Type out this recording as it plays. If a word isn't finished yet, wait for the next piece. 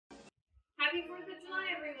Happy 4th of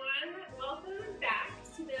July, everyone! Welcome back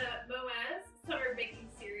to the MOAS Summer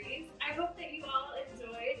Baking Series. I hope that you all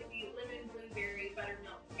enjoyed the lemon blueberry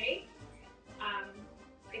buttermilk cake.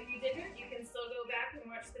 If you didn't, you can still go back and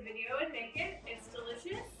watch the video and make it. It's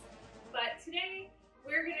delicious. But today,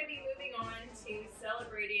 we're going to be moving on to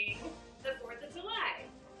celebrating the 4th of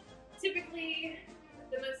July. Typically,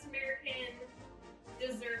 the most American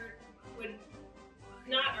dessert would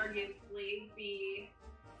not arguably be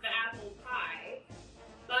the apple pie,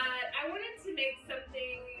 but I wanted to make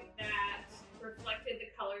something that reflected the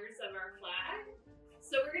colors of our flag.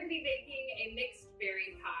 So we're going to be baking a mixed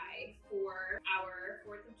berry pie for our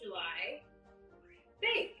 4th of July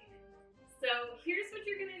bake. So here's what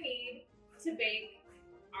you're going to need to bake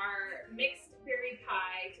our mixed berry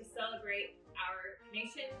pie to celebrate our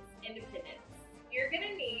nation's independence. You're going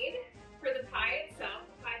to need, for the pie itself,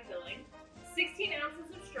 the pie filling, 16 ounces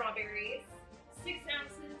of strawberries, 6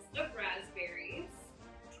 ounces of raspberries,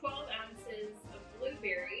 12 ounces of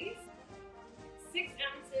blueberries, 6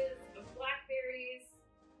 ounces of blackberries,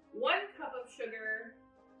 1 cup of sugar,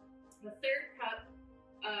 a 1/3 cup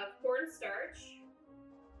of cornstarch,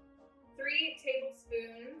 3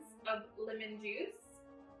 tablespoons of lemon juice,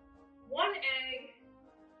 1 egg,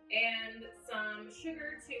 and some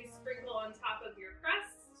sugar to sprinkle on top of your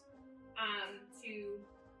crust to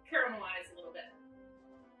caramelize a little bit.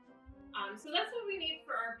 So that's what we need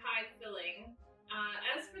for our pie filling.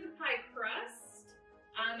 As for the pie crust,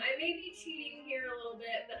 I may be cheating here a little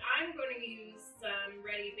bit, but I'm going to use some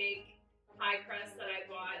ready-bake pie crust that I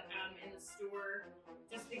bought in the store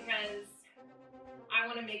just because I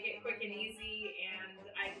want to make it quick and easy, and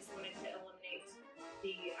I just wanted to eliminate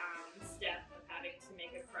the step of having to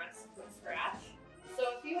make a crust from scratch.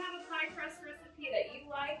 So if you have a pie crust recipe that you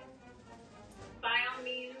like, by all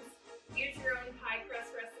means, use your own pie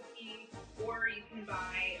crust recipe, or you can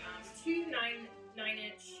buy 2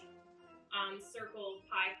 9-inch circle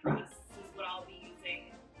pie crusts is what I'll be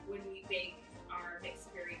using when we bake our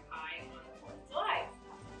mixed berry pie on the 4th of July.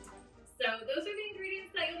 So those are the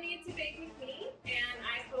ingredients that you'll need to bake with me, and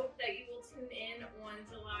I hope that you will tune in on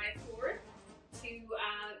July 4th to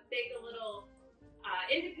bake a little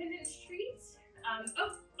independence treat.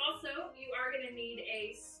 Also, you are going to need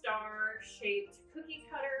a star-shaped cookie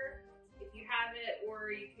cutter if you have it,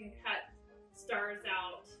 or you can cut stars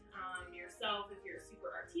out yourself if you're a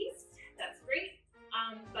super artiste. That's great.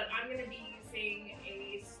 But I'm going to be using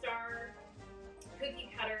a star cookie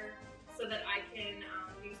cutter so that I can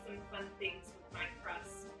do some fun things